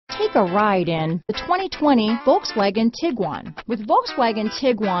Take a ride in the 2020 Volkswagen Tiguan. With Volkswagen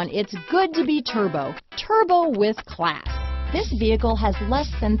Tiguan, it's good to be turbo. Turbo with class. This vehicle has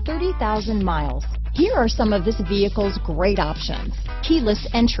less than 30,000 miles. Here are some of this vehicle's great options: keyless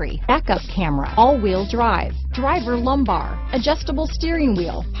entry, backup camera, all-wheel drive, driver lumbar, adjustable steering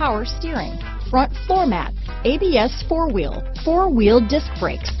wheel, power steering, front floor mats, ABS four-wheel disc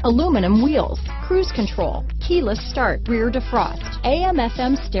brakes, aluminum wheels, cruise control, keyless start, rear defrost,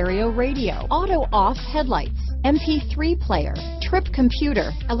 AM/FM stereo radio, auto-off headlights, MP3 player, trip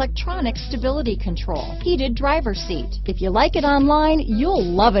computer, electronic stability control, heated driver's seat. If you like it online, you'll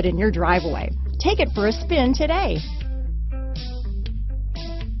love it in your driveway. Take it for a spin today.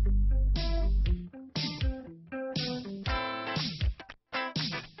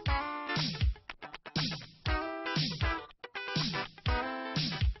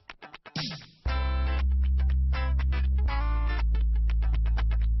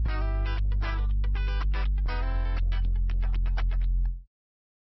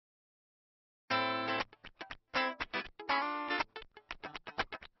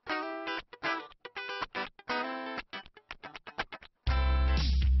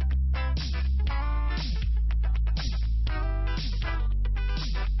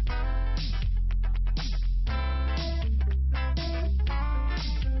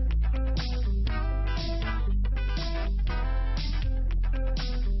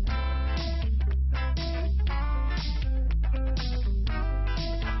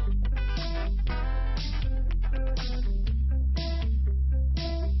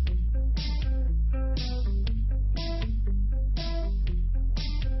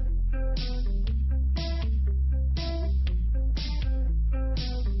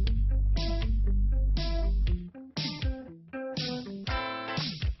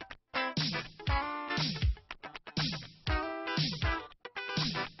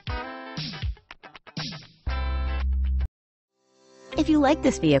 If you like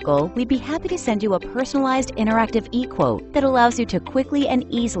this vehicle, we'd be happy to send you a personalized interactive e-quote that allows you to quickly and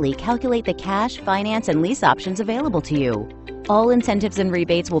easily calculate the cash, finance, and lease options available to you. All incentives and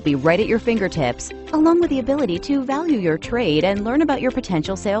rebates will be right at your fingertips, along with the ability to value your trade and learn about your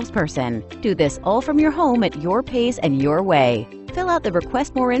potential salesperson. Do this all from your home at your pace and your way. Fill out the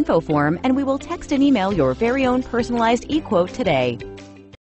Request More Info form and we will text and email your very own personalized e-quote today.